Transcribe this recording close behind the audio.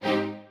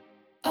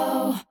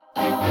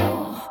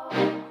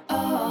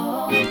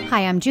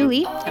Hi, I'm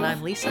Julie. And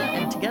I'm Lisa,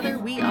 and together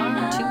we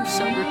are Two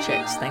Sober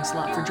Chicks. Thanks a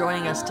lot for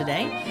joining us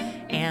today.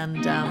 And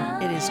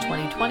it is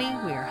 2020.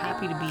 We are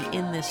happy to be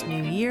in this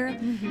new year,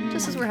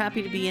 just as we're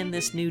happy to be in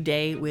this new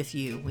day with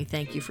you. We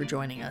thank you for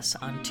joining us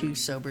on Two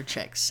Sober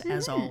Chicks,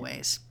 as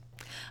always.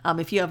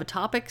 If you have a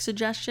topic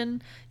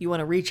suggestion, you want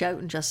to reach out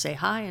and just say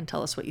hi and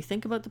tell us what you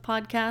think about the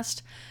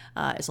podcast,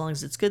 as long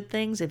as it's good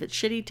things. If it's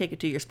shitty, take it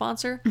to your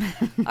sponsor.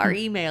 Our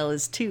email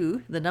is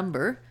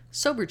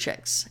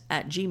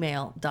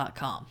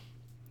soberchicks@gmail.com.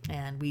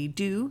 And we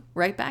do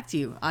write back to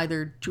you,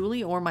 either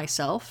Julie or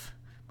myself.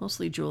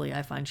 Mostly Julie,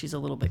 I find she's a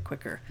little bit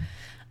quicker.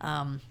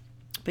 But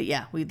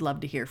yeah, we'd love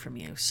to hear from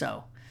you.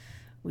 So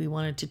we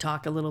wanted to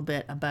talk a little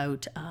bit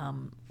about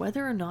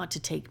whether or not to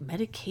take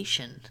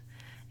medication.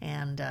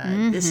 And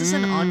this is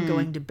an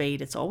ongoing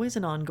debate. It's always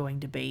an ongoing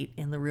debate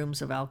in the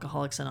rooms of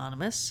Alcoholics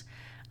Anonymous.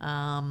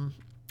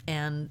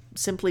 And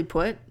simply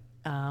put,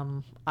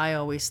 I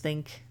always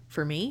think,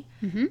 for me,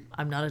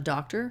 I'm not a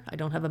doctor. I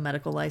don't have a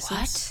medical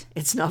license. What?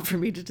 It's not for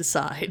me to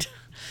decide.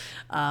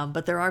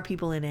 But there are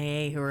people in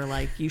AA who are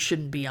like, you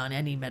shouldn't be on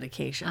any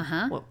medication.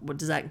 What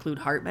does that include?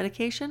 Heart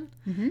medication?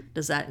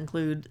 Does that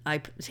include I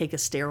take a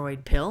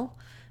steroid pill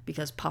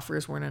because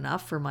puffers weren't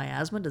enough for my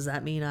asthma? Does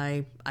that mean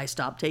I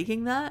stopped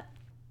taking that?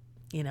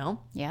 You know?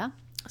 Yeah.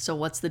 So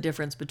what's the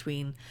difference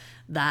between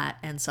that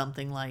and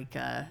something like,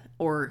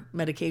 or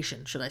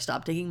medication? Should I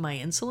stop taking my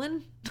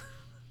insulin?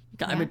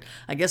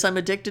 I guess I'm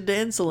addicted to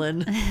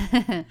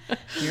insulin.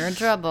 You're in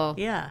trouble.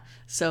 Yeah.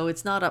 So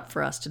it's not up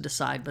for us to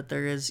decide, but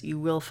you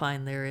will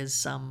find there is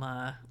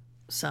some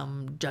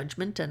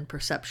judgment and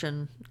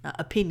perception,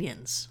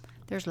 opinions.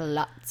 There's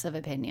lots of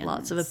opinions.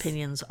 Lots of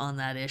opinions on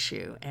that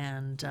issue.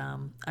 And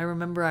I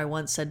remember I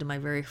once said to my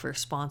very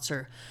first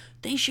sponsor,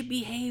 they should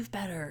behave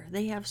better.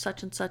 They have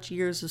such and such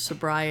years of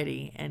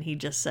sobriety. And he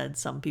just said,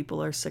 some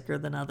people are sicker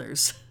than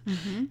others.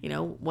 You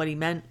know, what he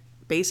meant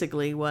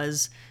basically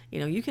was,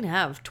 you can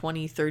have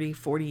 20, 30,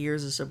 40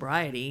 years of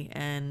sobriety.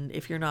 And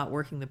if you're not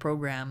working the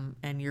program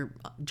and you're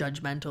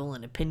judgmental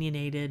and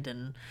opinionated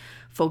and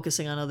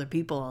focusing on other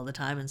people all the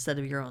time instead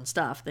of your own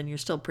stuff, then you're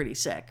still pretty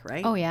sick,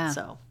 right? Oh, yeah.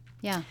 So...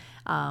 yeah.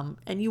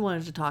 And you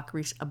wanted to talk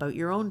about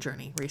your own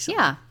journey recently.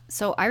 Yeah.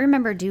 So I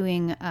remember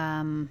doing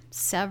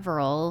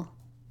several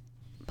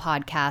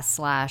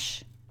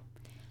podcasts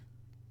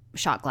 /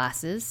 shot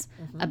glasses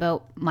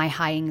about my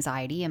high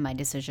anxiety and my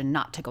decision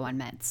not to go on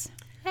meds.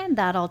 And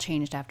that all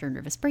changed after a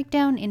nervous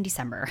breakdown in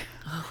December.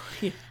 Oh,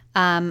 yeah.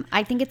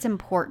 I think it's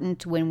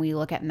important when we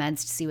look at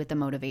meds to see what the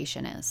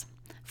motivation is.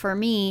 For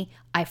me,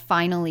 I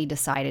finally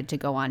decided to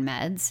go on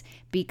meds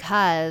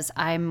because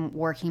I'm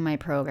working my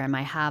program.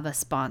 I have a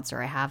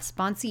sponsor. I have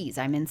sponsees.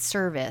 I'm in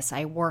service.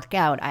 I work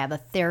out. I have a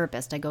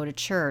therapist. I go to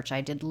church. I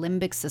did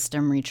limbic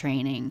system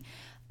retraining.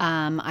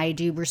 I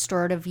do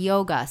restorative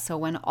yoga. So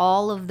when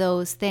all of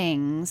those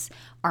things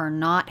are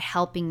not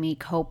helping me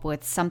cope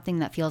with something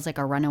that feels like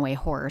a runaway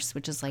horse,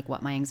 which is like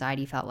what my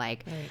anxiety felt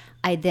like, right.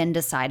 I then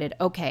decided,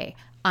 okay,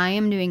 I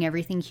am doing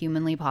everything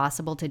humanly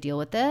possible to deal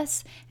with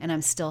this, and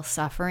I'm still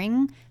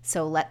suffering.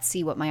 So let's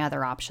see what my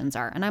other options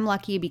are. And I'm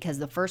lucky because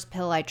the first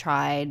pill I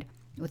tried,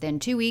 within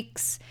 2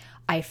 weeks,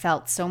 I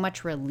felt so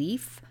much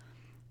relief.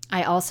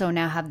 I also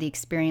now have the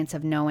experience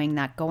of knowing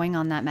that going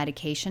on that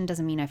medication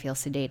doesn't mean I feel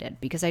sedated,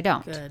 because I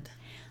don't. Good.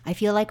 I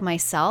feel like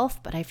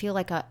myself, but I feel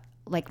like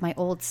my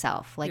old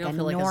self, like a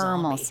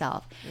normal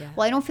self. Yeah.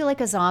 Well, I don't feel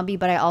like a zombie,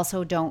 but I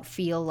also don't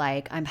feel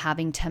like I'm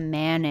having to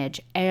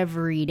manage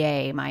every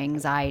day my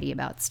anxiety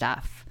about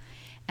stuff.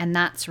 And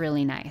that's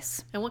really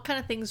nice. And what kind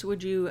of things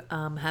would you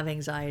have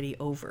anxiety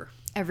over?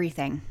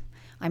 Everything.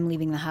 I'm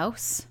leaving the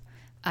house.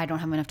 I don't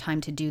have enough time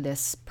to do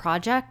this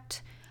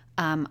project.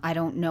 I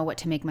don't know what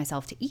to make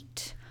myself to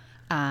eat.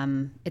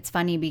 It's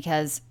funny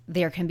because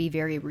there can be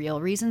very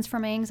real reasons for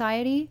my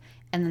anxiety,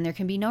 and then there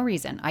can be no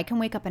reason. I can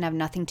wake up and have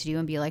nothing to do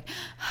and be like,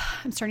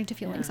 I'm starting to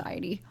feel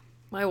anxiety.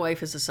 My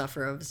wife is a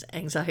sufferer of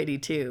anxiety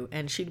too,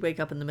 and she'd wake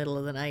up in the middle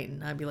of the night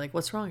and I'd be like,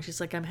 what's wrong? She's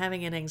like, I'm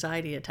having an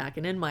anxiety attack.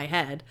 And in my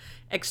head,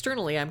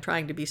 externally, I'm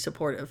trying to be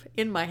supportive.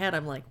 In my head,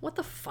 I'm like, what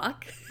the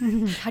fuck?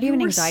 How do you have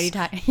an anxiety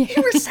attack?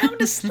 You were sound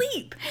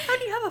asleep. How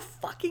do you have a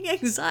fucking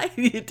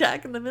anxiety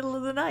attack in the middle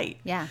of the night?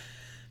 Yeah.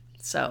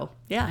 So,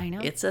 yeah, I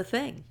know. It's a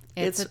thing.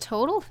 It's a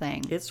total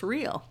thing. It's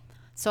real.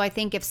 So I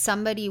think if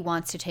somebody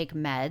wants to take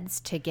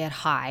meds to get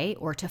high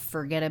or to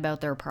forget about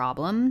their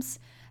problems,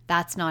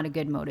 that's not a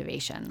good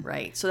motivation.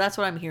 Right. So that's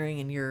what I'm hearing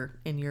in your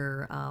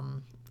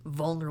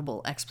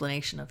vulnerable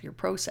explanation of your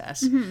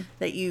process,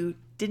 that you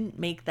didn't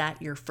make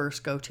that your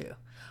first go-to.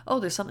 Oh,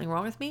 there's something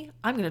wrong with me?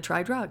 I'm going to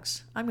try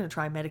drugs. I'm going to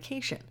try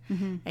medication.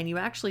 And you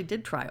actually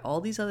did try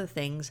all these other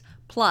things,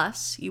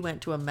 plus you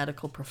went to a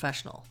medical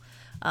professional.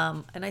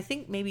 And I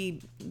think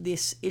maybe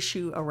this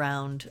issue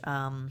around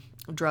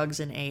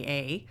drugs in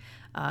AA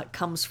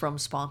comes from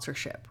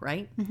sponsorship,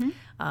 right?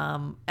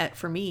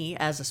 For me,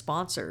 as a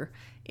sponsor,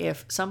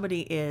 if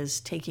somebody is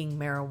taking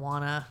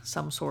marijuana,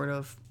 some sort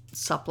of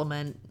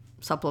supplement,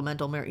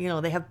 supplemental,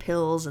 they have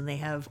pills and they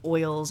have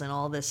oils and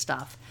all this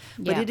stuff.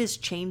 But Yeah. it is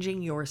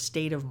changing your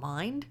state of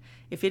mind.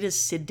 If it is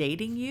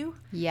sedating you,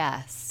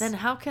 Yes. then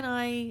how can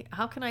I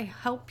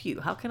help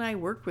you? How can I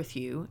work with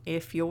you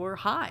if you're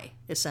high,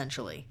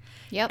 essentially?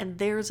 Yep. And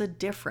there's a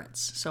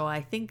difference. So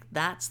I think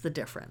that's the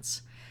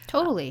difference.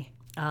 Totally.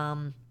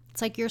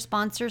 It's like your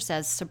sponsor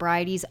says,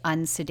 sobriety's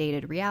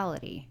unsedated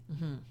reality.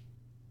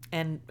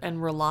 And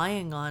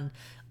relying on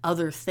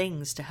other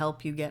things to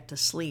help you get to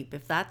sleep.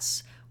 If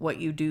that's what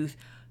you do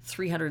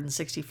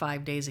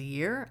 365 days a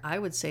year, I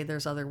would say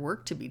there's other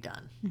work to be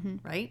done,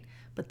 right?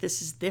 But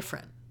this is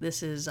different.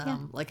 This is,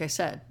 like I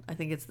said, I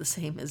think it's the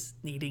same as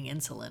needing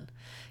insulin.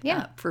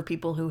 Yeah. For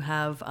people who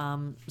have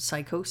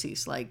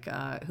psychoses, like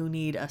who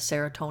need a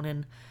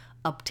serotonin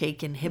uptake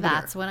inhibitor.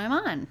 That's what I'm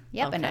on.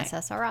 Yep, an Okay.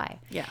 SSRI.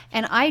 Yeah.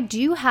 And I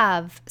do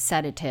have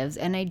sedatives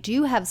and I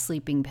do have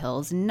sleeping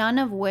pills, none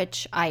of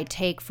which I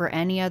take for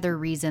any other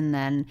reason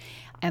than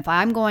if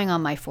I'm going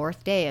on my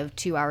 4th day of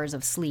 2 hours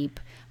of sleep,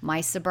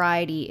 my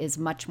sobriety is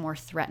much more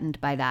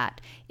threatened by that.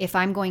 If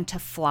I'm going to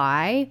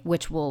fly,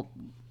 which will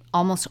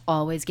almost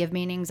always give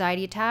me an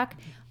anxiety attack,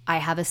 I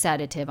have a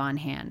sedative on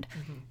hand.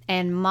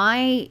 And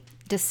my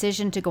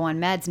decision to go on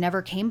meds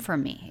never came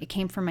from me. It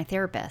came from my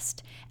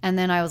therapist. And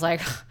then I was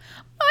like,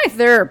 my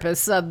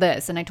therapist said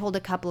this. And I told a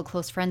couple of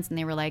close friends and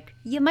they were like,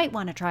 you might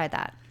want to try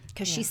that.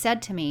 Because she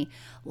said to me,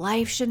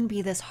 life shouldn't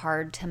be this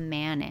hard to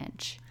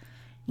manage.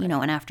 You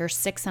know, and after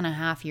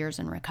 6.5 years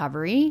in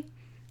recovery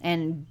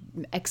and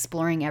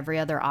exploring every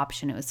other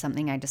option, it was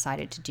something I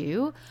decided to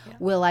do.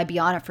 Will I be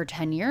on it for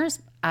 10 years?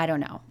 I don't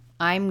know.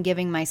 I'm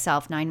giving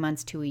myself 9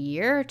 months to a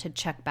year to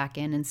check back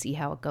in and see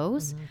how it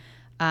goes.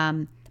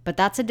 But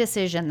that's a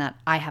decision that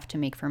I have to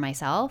make for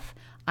myself.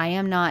 I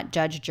am not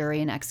judge, jury,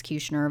 and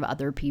executioner of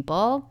other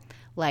people.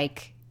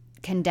 Like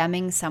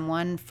condemning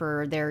someone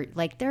for they're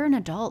an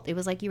adult. It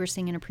was like you were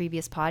saying in a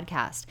previous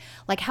podcast.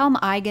 Like, how am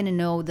I going to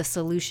know the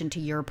solution to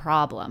your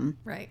problem?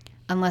 Right.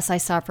 Unless I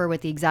suffer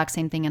with the exact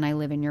same thing and I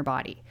live in your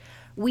body.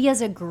 We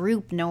as a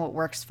group know what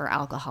works for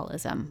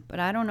alcoholism, but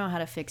I don't know how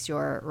to fix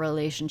your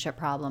relationship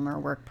problem or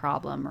work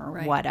problem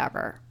or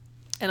whatever.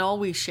 And all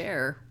we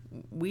share,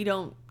 we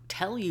don't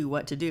tell you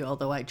what to do,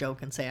 although I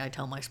joke and say I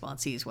tell my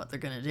sponsees what they're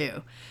going to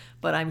do.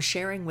 But I'm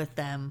sharing with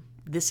them,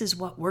 this is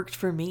what worked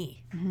for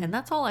me. And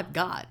that's all I've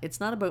got. It's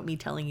not about me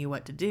telling you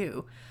what to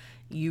do.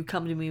 You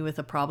come to me with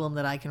a problem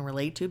that I can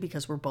relate to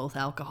because we're both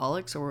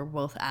alcoholics or we're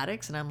both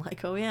addicts. And I'm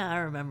like, oh yeah, I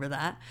remember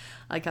that.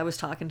 Like I was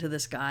talking to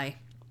this guy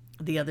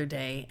the other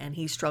day and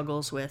he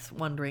struggles with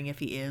wondering if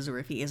he is or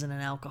if he isn't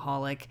an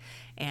alcoholic,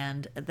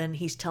 and then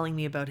he's telling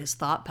me about his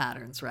thought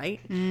patterns, right?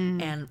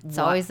 And It's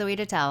always the way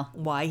to tell.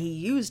 why he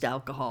used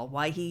alcohol,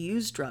 why he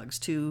used drugs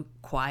to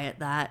quiet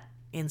that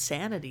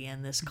insanity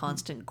and this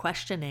constant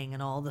questioning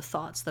and all the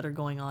thoughts that are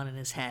going on in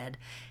his head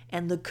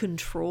and the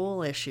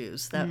control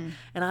issues that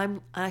and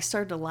I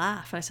started to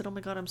laugh and I said, oh my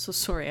God, I'm so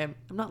sorry. I'm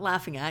not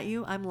laughing at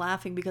you. I'm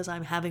laughing because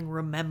I'm having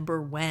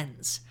remember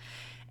whens.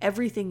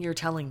 Everything you're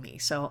telling me.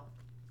 So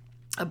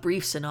a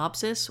brief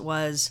synopsis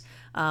was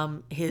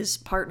his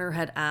partner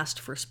had asked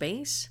for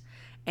space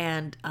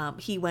and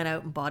he went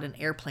out and bought an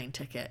airplane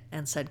ticket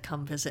and said,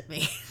 come visit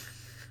me.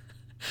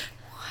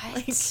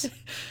 What?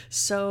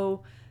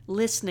 So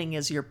listening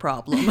is your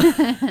problem.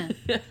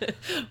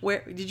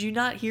 Where did you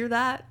not hear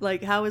that?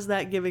 Like, how is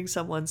that giving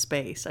someone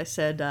space? I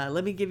said,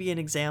 let me give you an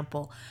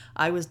example.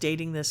 I was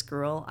dating this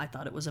girl. I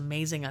thought it was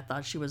amazing. I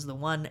thought she was the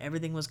one.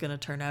 Everything was going to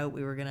turn out.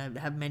 We were going to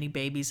have many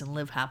babies and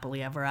live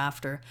happily ever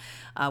after.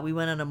 We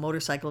went on a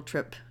motorcycle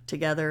trip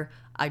together.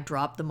 I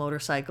dropped the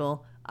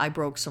motorcycle. I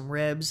broke some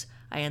ribs.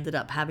 I ended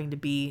up having to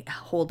be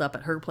holed up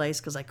at her place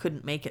because I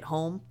couldn't make it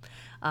home.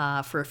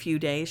 For a few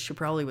days. She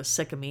probably was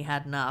sick of me,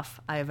 had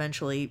enough. I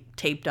eventually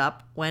taped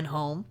up, went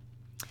home.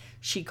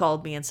 She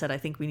called me and said, I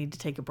think we need to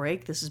take a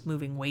break. This is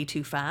moving way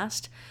too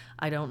fast.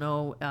 I don't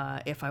know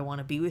if I want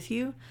to be with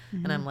you.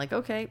 And I'm like,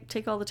 okay,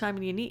 take all the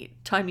time you need.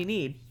 I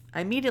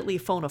immediately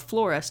phone a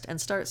florist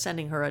and start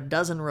sending her a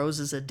dozen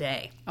roses a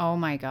day. Oh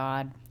my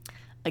God.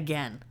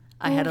 Again,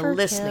 I had a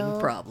listening Overkill.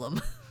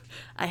 problem.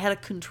 I had a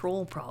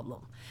control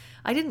problem.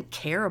 I didn't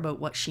care about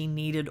what she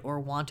needed or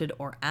wanted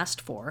or asked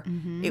for.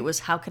 It was,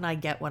 how can I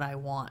get what I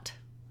want?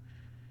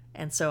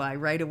 And so I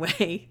right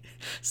away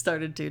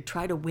started to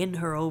try to win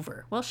her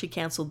over. Well, she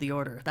canceled the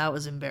order. That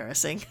was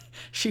embarrassing.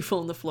 She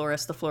phoned the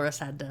florist. The florist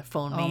had to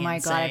phone me Oh my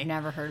and God, say, I've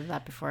never heard of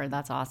that before.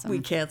 That's awesome. we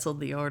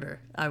canceled the order.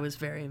 I was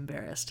very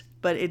embarrassed.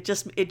 But it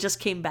just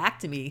came back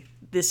to me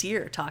this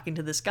year talking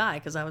to this guy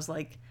because I was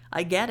like,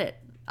 I get it.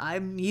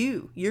 I'm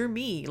you. You're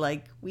me.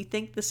 Like, we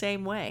think the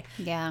same way.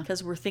 Yeah.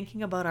 Because we're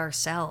thinking about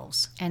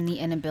ourselves. And the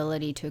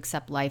inability to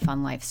accept life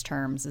on life's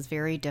terms is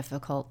very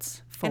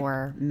difficult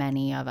for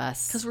many of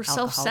us. 'Cause we're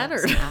alcoholics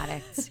self-centered. and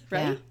addicts.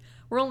 Right?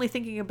 We're only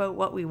thinking about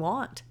what we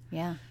want.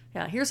 Yeah.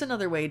 Yeah. Here's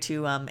another way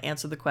to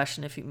answer the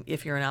question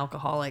if you're an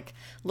alcoholic.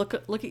 Look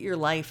at your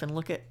life and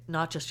look at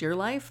not just your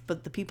life,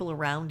 but the people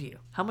around you.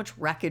 How much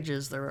wreckage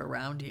is there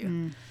around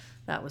you?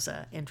 That was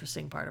an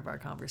interesting part of our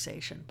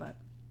conversation. But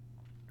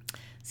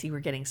see,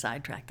 we're getting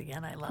sidetracked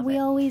again. I love We it.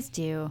 always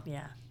do.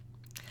 Yeah.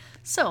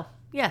 So,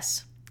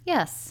 yes,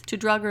 Yes. to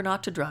drug or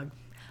not to drug.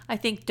 I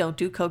think don't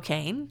do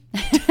cocaine,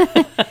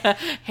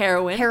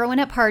 heroin, Heroin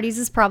at parties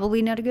is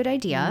probably not a good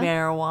idea.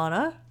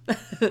 marijuana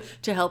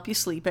to help you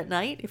sleep at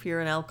night. If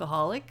you're an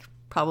alcoholic,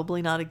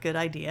 probably not a good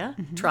idea.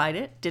 Tried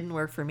it, didn't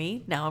work for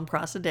me. Now I'm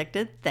cross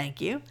addicted. Thank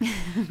you.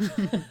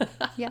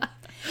 Yeah.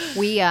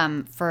 We,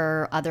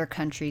 for other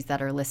countries that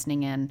are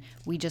listening in,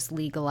 we just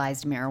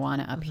legalized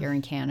marijuana up here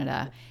in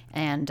Canada.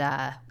 And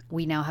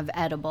we now have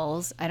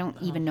edibles. I don't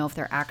even know if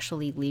they're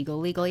actually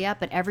legal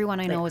yet, but everyone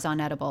I know is on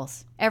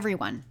edibles.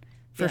 Everyone.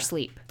 For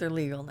sleep. They're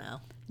legal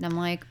now. And I'm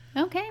like,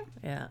 okay.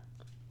 Yeah.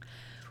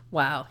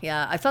 Wow.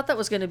 Yeah. I thought that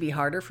was going to be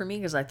harder for me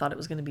because I thought it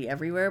was going to be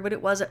everywhere, but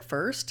it was at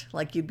first.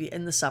 Like you'd be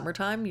in the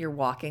summertime, you're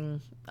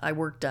walking. I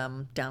worked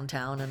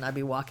downtown and I'd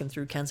be walking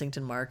through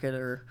Kensington Market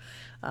or,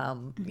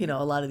 you know,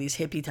 a lot of these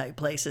hippie type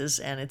places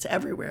and it's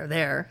everywhere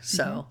there.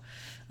 So,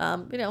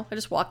 you know, I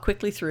just walk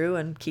quickly through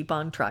and keep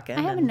on trucking.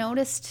 I haven't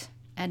noticed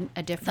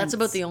a difference. That's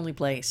about the only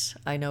place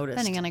I noticed.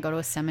 Then again, I go to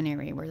a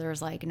seminary where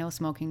there's like no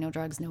smoking, no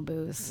drugs, no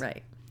booze.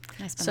 Right.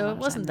 I spend a So lot it of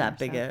wasn't time that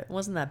there, big so. it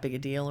wasn't that big a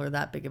deal or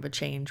that big of a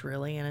change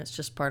really, and it's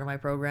just part of my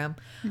program.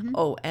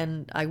 Oh,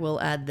 and I will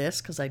add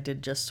this because I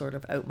did just sort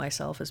of out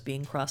myself as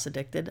being cross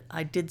addicted.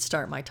 I did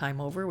start my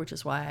time over, which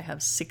is why I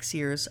have 6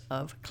 years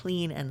of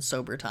clean and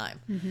sober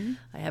time.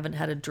 I haven't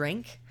had a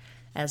drink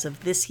as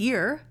of this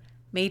year,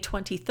 May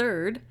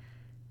 23rd.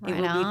 It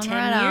will be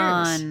 10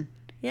 years. On.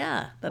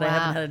 Yeah, that I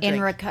haven't had a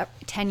drink.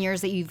 10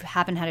 years that you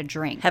haven't had a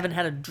drink. Haven't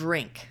had a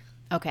drink.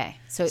 Okay.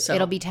 So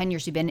it'll be 10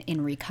 years you've been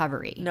in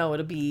recovery. No,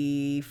 it'll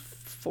be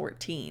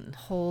 14.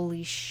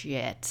 Holy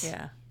shit.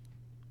 Yeah.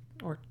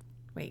 Or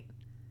wait.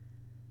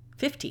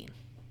 15.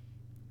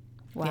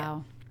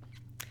 Wow.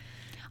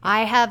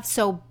 I have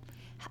so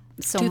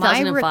my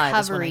 2005 is when I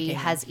recovery came in.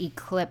 has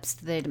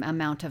eclipsed the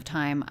amount of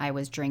time I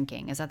was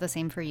drinking. Is that the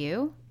same for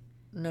you?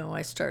 No,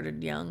 I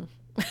started young.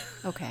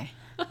 Okay.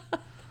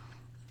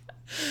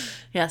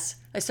 Yes,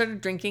 I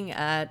started drinking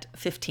at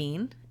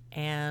 15,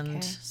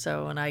 and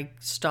and I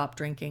stopped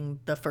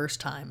drinking the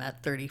first time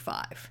at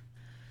 35,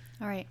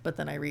 All right. but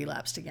then I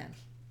relapsed again.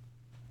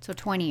 So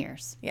 20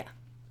 years. Yeah,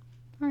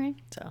 All right.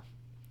 so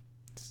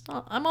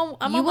I'm on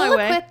You my will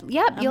way.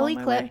 Yep, I'm you'll on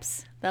my way.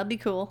 eclipse. That'd be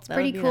cool. It's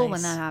Pretty cool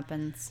when that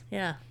happens.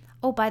 Yeah.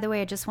 Oh, by the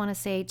way, I just want to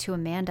say to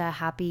Amanda,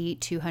 happy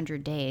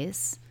 200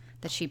 days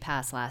that she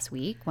passed last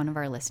week. One of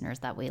our listeners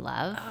that we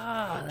love,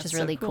 which is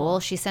really cool.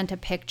 She sent a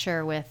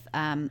picture with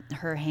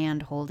her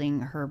hand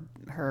holding her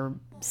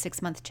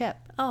 6-month chip,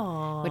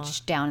 Oh,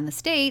 which down in the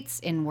States,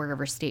 in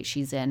wherever state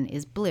she's in,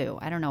 is blue.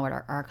 I don't know what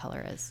our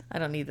color is. I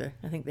don't either.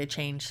 I think they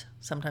change.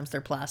 Sometimes they're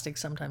plastic,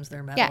 sometimes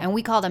they're metal. Yeah, and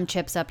we call them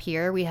chips up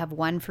here. We have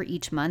one for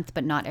each month,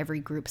 but not every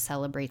group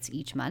celebrates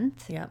each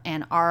month. Yep.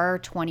 And our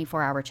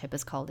 24-hour chip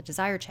is called a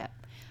Desire chip.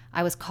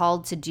 I was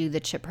called to do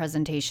the chip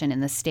presentation in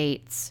the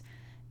States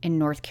in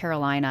North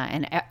Carolina,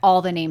 and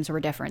all the names were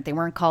different. They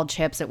weren't called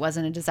chips. It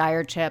wasn't a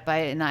Desire chip.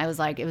 And I was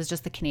like, it was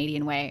just the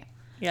Canadian way.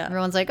 Yeah.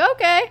 Everyone's like,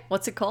 okay.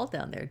 What's it called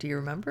down there? Do you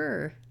remember?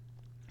 Or?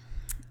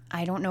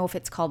 I don't know if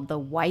it's called the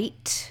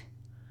white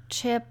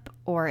chip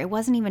or it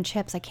wasn't even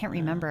chips. I can't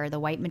remember. The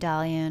white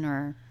medallion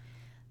or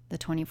the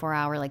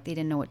 24-hour. Like, they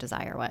didn't know what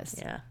Desire was.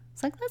 Yeah.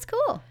 It's like, that's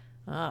cool.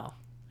 Oh,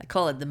 I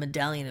call it the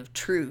medallion of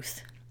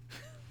truth.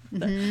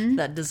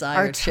 That Desire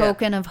Our chip.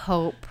 token of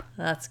hope.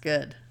 That's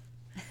good.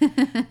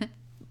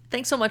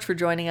 Thanks so much for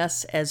joining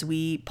us as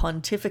we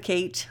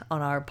pontificate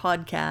on our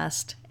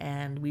podcast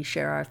and we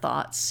share our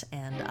thoughts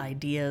and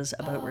ideas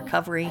about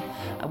recovery.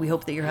 We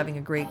hope that you're having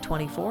a great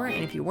 24.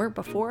 And if you weren't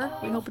before,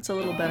 we hope it's a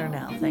little better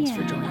now. Thanks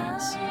for joining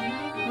us.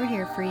 We're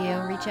here for you.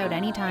 Reach out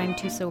anytime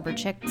to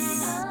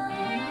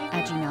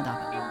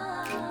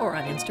soberchicks@gmail.com. Or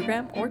on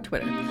Instagram or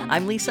Twitter.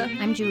 I'm Lisa.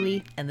 I'm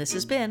Julie. And this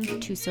has been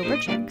Two Sober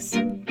Chicks.